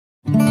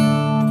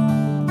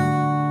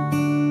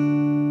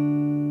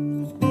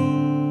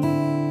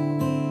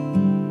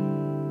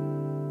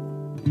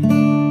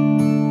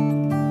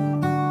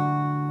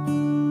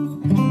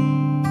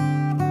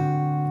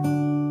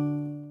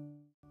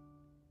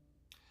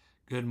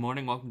Good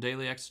morning. Welcome to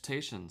Daily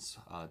Exhortations.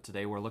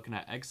 Today we're looking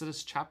at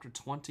Exodus chapter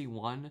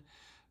 21,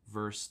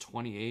 verse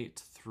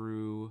 28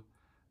 through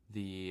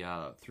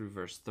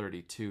verse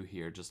 32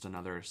 here. Just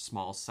another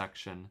small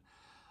section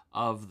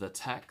of the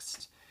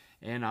text.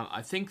 And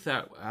I think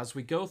that as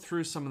we go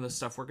through some of this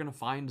stuff, we're going to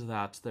find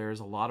that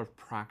there's a lot of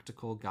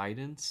practical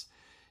guidance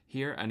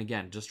here. And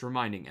again, just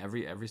reminding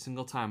every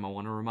single time, I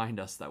want to remind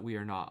us that we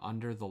are not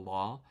under the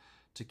law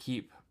to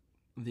keep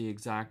the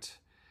exact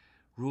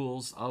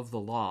rules of the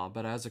law,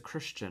 but as a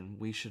Christian,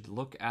 we should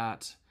look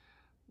at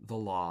the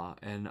law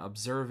and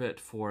observe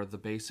it for the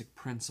basic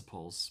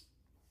principles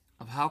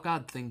of how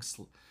God thinks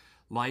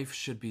life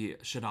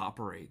should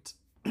operate,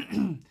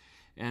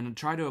 and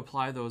try to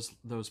apply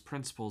those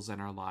principles in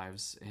our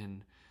lives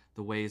in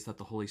the ways that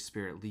the Holy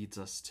Spirit leads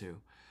us to.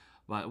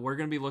 But we're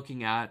going to be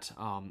looking at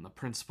a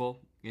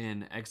principle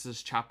in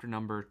Exodus chapter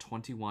number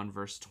 21,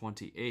 verse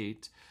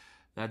 28,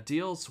 that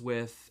deals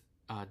with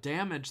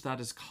damage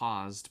that is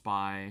caused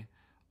by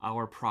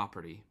our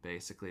property,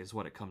 basically, is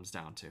what it comes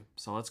down to.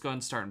 So let's go ahead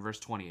and start in verse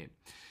 28.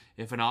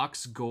 If an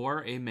ox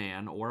gore a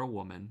man or a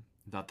woman,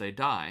 that they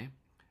die,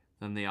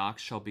 then the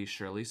ox shall be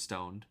surely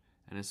stoned,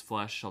 and his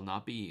flesh shall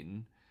not be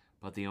eaten,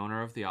 but the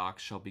owner of the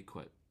ox shall be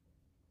quit.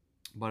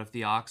 But if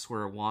the ox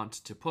were wont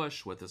to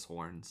push with his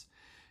horns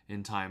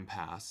in time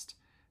past,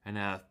 and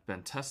hath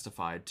been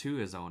testified to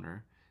his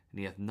owner, and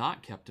he hath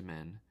not kept him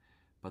in,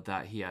 but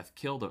that he hath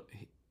killed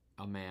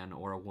a man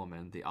or a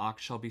woman, the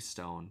ox shall be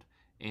stoned,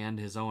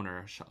 and his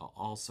owner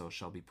also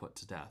shall be put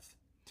to death.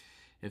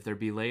 If there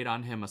be laid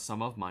on him a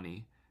sum of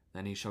money,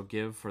 then he shall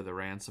give for the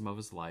ransom of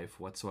his life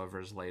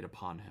whatsoever is laid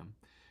upon him,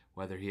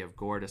 whether he have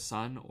gored a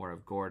son or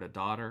have gored a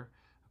daughter.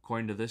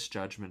 According to this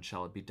judgment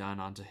shall it be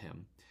done unto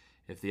him.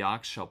 If the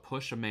ox shall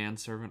push a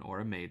manservant or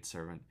a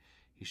maidservant,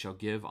 he shall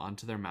give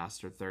unto their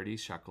master 30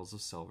 shekels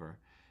of silver,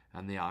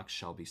 and the ox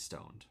shall be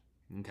stoned.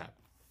 Okay.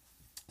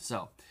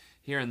 So,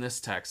 here in this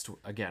text,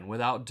 again,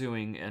 without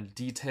doing a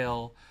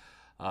detail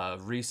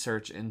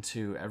research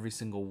into every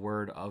single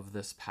word of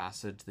this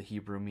passage, the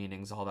Hebrew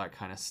meanings, all that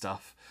kind of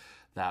stuff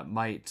that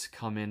might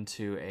come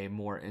into a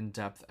more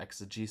in-depth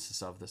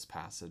exegesis of this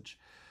passage.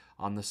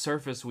 On the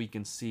surface, we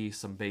can see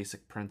some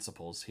basic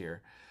principles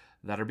here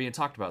that are being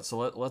talked about. So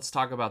let's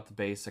talk about the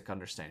basic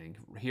understanding.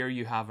 Here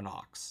you have an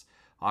ox.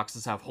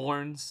 Oxes have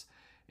horns,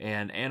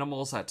 and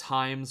animals at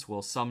times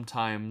will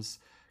sometimes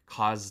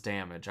cause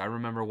damage. I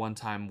remember one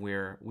time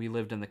we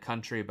lived in the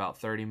country about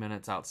 30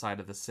 minutes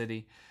outside of the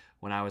city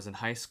when I was in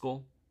high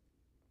school,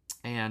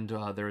 and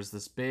there was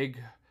this big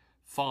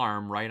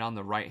farm right on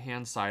the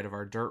right-hand side of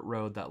our dirt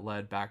road that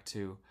led back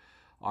to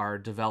our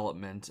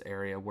development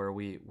area where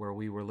we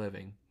were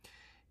living.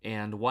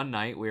 And one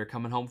night we were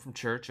coming home from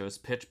church. It was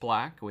pitch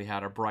black. We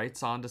had our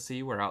brights on to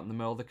see. We're out in the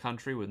middle of the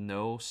country with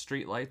no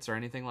street lights or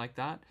anything like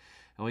that.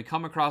 And we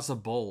come across a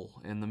bull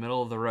in the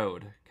middle of the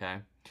road,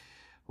 okay?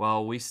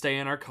 Well, we stay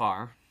in our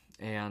car,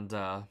 and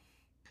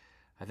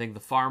I think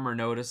the farmer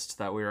noticed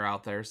that we were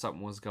out there,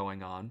 something was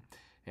going on,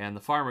 and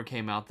the farmer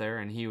came out there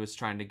and he was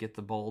trying to get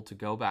the bull to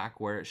go back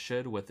where it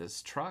should with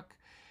his truck.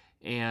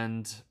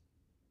 And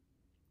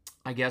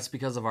I guess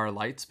because of our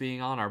lights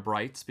being on, our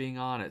brights being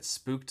on, it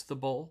spooked the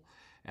bull,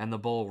 and the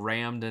bull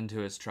rammed into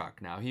his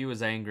truck. Now, he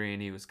was angry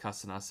and he was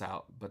cussing us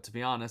out, but to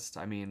be honest,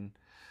 I mean,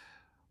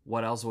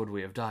 what else would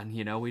we have done?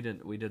 You know, we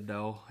didn't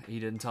know. He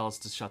didn't tell us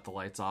to shut the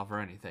lights off or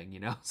anything, you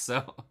know,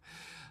 so...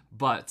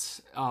 But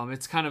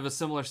it's kind of a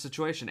similar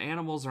situation.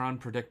 Animals are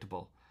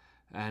unpredictable.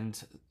 And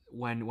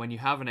when you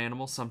have an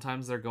animal,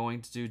 sometimes they're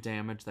going to do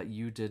damage that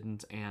you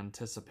didn't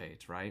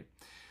anticipate, right?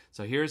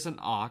 So here's an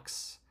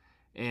ox,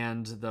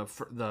 and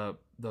the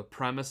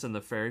premise in the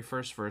very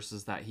first verse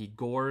is that he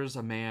gores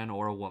a man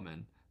or a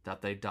woman,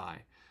 that they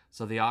die.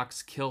 So the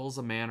ox kills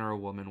a man or a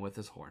woman with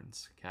his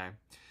horns, okay?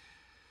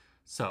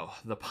 So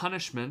the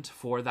punishment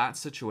for that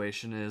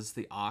situation is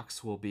the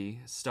ox will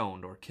be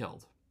stoned or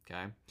killed,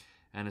 okay?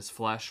 And his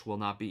flesh will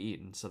not be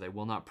eaten, so they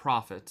will not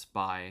profit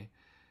by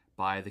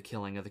the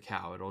killing of the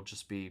cow. It'll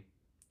just be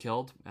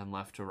killed and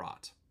left to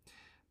rot.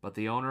 But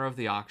the owner of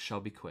the ox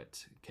shall be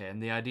quit. Okay,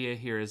 and the idea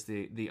here is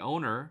the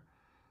owner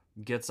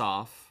gets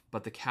off,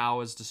 but the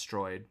cow is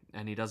destroyed,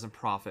 and he doesn't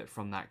profit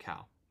from that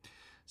cow.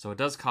 So it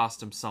does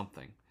cost him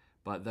something.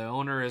 But the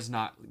owner is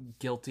not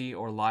guilty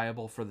or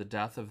liable for the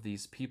death of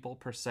these people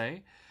per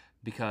se,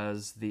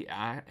 because the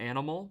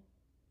animal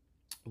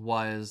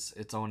was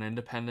its own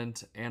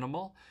independent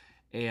animal,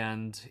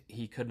 and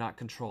he could not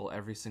control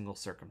every single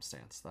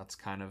circumstance. That's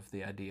kind of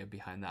the idea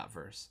behind that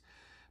verse.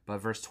 But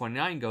verse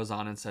 29 goes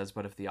on and says,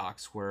 but if the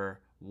ox were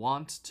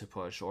wont to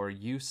push or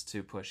used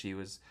to push, he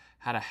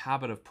had a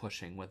habit of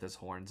pushing with his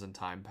horns in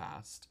time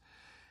past,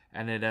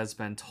 and it has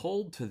been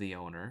told to the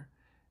owner,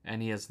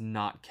 and he has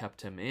not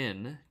kept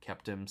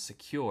him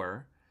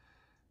secure,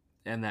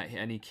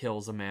 and he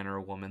kills a man or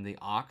a woman, the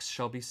ox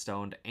shall be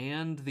stoned,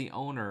 and the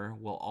owner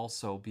will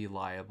also be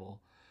liable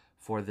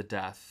for the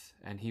death,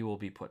 and he will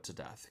be put to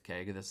death.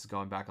 Okay, this is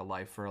going back a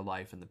life for a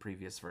life in the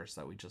previous verse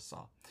that we just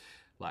saw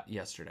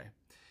yesterday.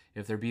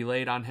 If there be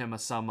laid on him a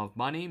sum of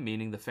money,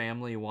 meaning the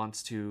family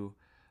wants to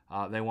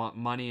they want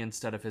money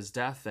instead of his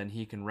death, then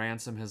he can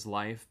ransom his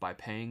life by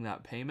paying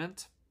that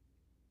payment.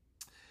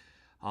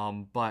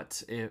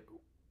 But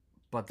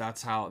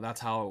that's how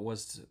it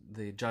was.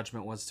 The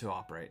judgment was to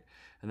operate.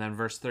 And then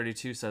verse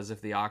 32 says, if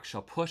the ox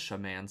shall push a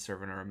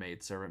manservant or a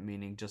maidservant,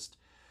 meaning just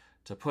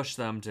to push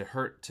them to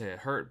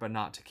hurt, but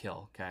not to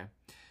kill. Okay,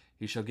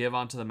 he shall give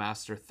unto the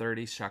master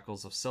 30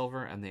 shekels of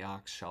silver, and the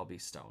ox shall be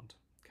stoned.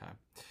 Okay,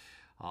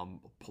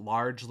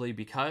 largely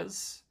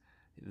because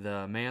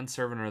the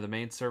manservant or the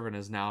maidservant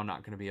is now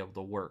not going to be able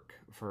to work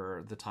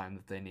for the time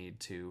that they need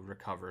to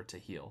recover, to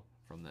heal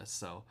from this.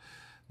 So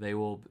they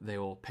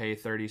will pay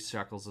 30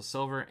 shekels of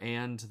silver,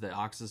 and the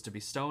ox is to be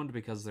stoned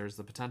because there's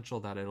the potential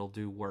that it'll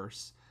do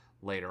worse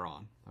later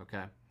on.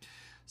 Okay,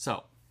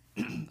 so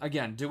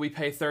again, do we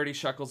pay 30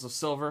 shekels of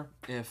silver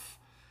if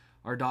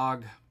our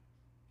dog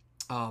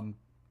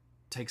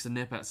takes a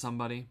nip at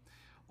somebody,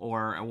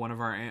 or one of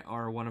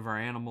our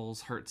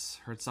animals hurts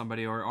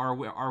somebody, or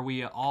are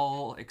we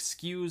all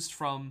excused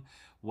from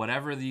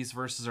whatever these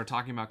verses are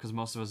talking about because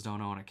most of us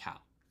don't own a cow?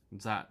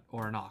 Is that,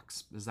 or an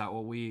ox? Is that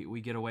what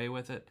we get away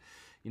with it?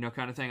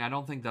 Kind of thing. I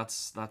don't think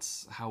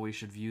that's how we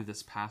should view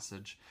this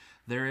passage.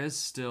 There is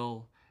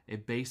still a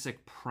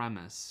basic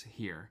premise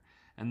here.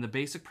 And the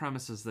basic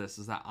premise is this,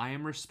 is that I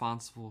am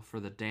responsible for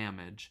the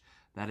damage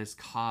that is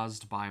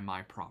caused by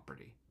my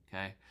property.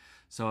 Okay?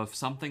 So if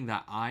something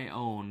that I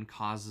own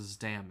causes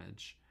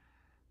damage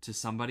to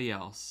somebody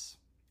else,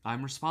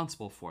 I'm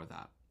responsible for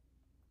that.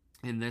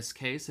 In this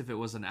case, if it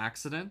was an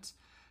accident,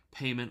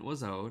 payment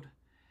was owed.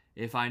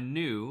 If I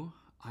knew,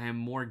 I am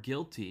more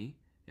guilty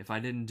if I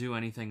didn't do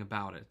anything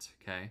about it.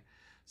 Okay?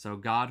 So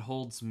God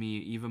holds me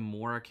even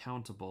more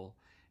accountable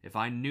if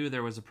I knew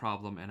there was a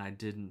problem and I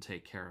didn't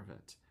take care of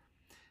it.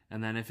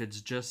 And then if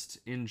it's just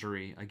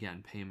injury,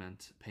 again,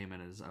 payment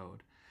is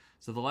owed.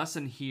 So the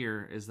lesson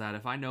here is that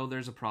if I know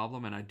there's a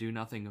problem and I do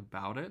nothing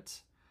about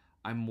it,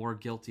 I'm more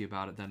guilty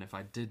about it than if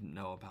I didn't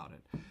know about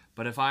it.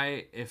 But if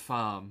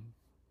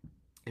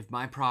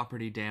my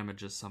property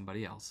damages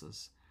somebody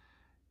else's,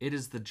 it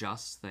is the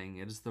just thing,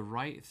 it is the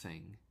right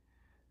thing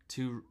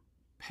to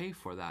pay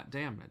for that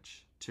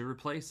damage, to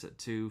replace it,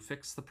 to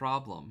fix the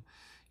problem.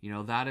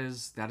 That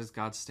is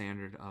God's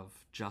standard of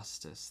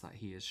justice that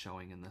he is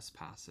showing in this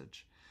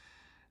passage.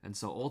 And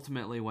so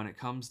ultimately, when it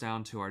comes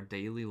down to our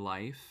daily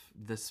life,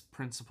 this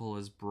principle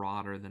is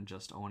broader than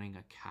just owning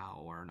a cow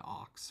or an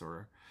ox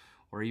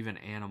or even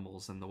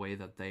animals and the way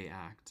that they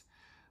act.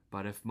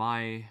 But if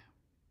my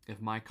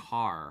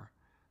car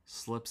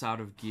slips out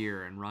of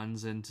gear and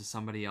runs into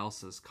somebody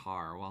else's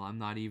car while I'm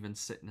not even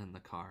sitting in the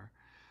car,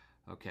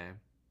 okay,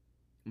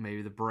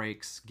 maybe the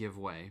brakes give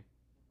way,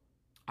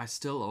 I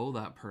still owe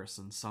that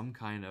person some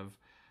kind of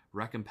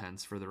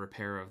recompense for the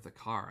repair of the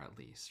car, at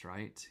least,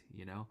 right?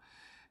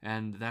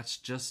 And that's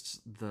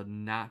just the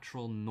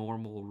natural,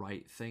 normal,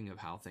 right thing of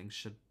how things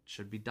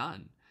should be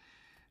done.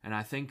 And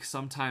I think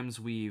sometimes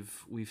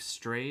we've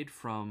strayed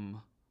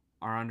from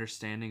our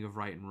understanding of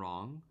right and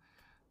wrong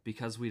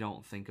because we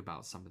don't think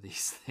about some of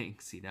these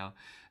things,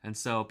 And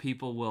so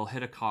people will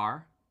hit a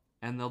car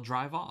and they'll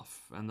drive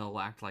off and they'll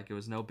act like it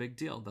was no big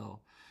deal.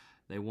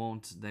 They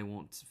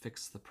won't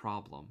fix the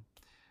problem.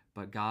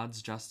 But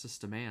God's justice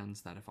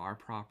demands that if our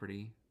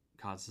property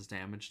causes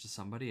damage to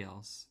somebody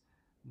else,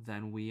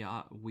 then we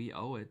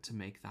owe it to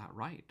make that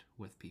right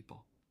with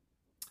people.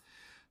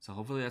 So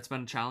hopefully that's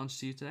been a challenge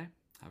to you today.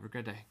 Have a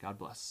great day. God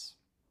bless.